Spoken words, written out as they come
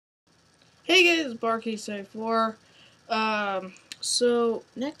Hey guys, birhday. So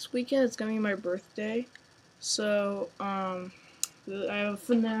next weekend it's gonna be my birthday. So, I have a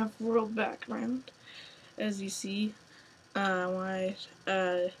FNAF world background, as you see. I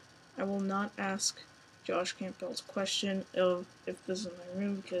will not ask Josh Campbell's question of if this is my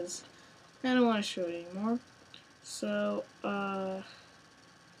room because I don't want to show it anymore. So,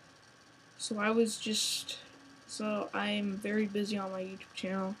 I'm very busy on my YouTube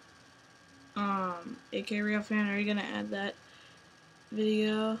channel. AK Real Fan, are you gonna add that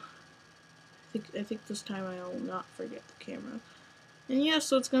video? I think this time I will not forget the camera. And yeah,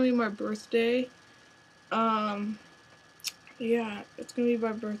 so it's gonna be my birthday. Yeah, it's gonna be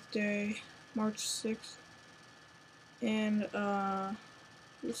my birthday, March 6th. And,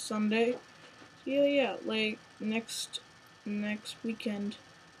 this Sunday. Yeah, like, next weekend,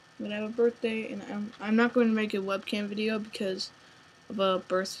 I'm gonna have a birthday, and I'm not going to make a webcam video because of a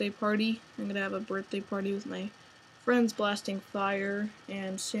birthday party. I'm gonna have a birthday party with my friends Blasting Fire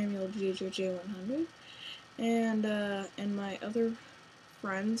and Samuel JJJ100 and my other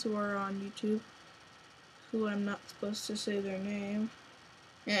friends who are on YouTube, who I'm not supposed to say their name,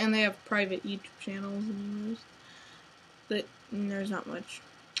 and they have private YouTube channels anyways, but there's not much.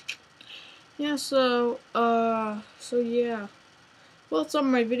 Yeah, so yeah. Well, it's on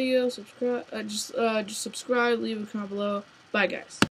my video. Subscribe. Just subscribe. Leave a comment below. Bye, guys.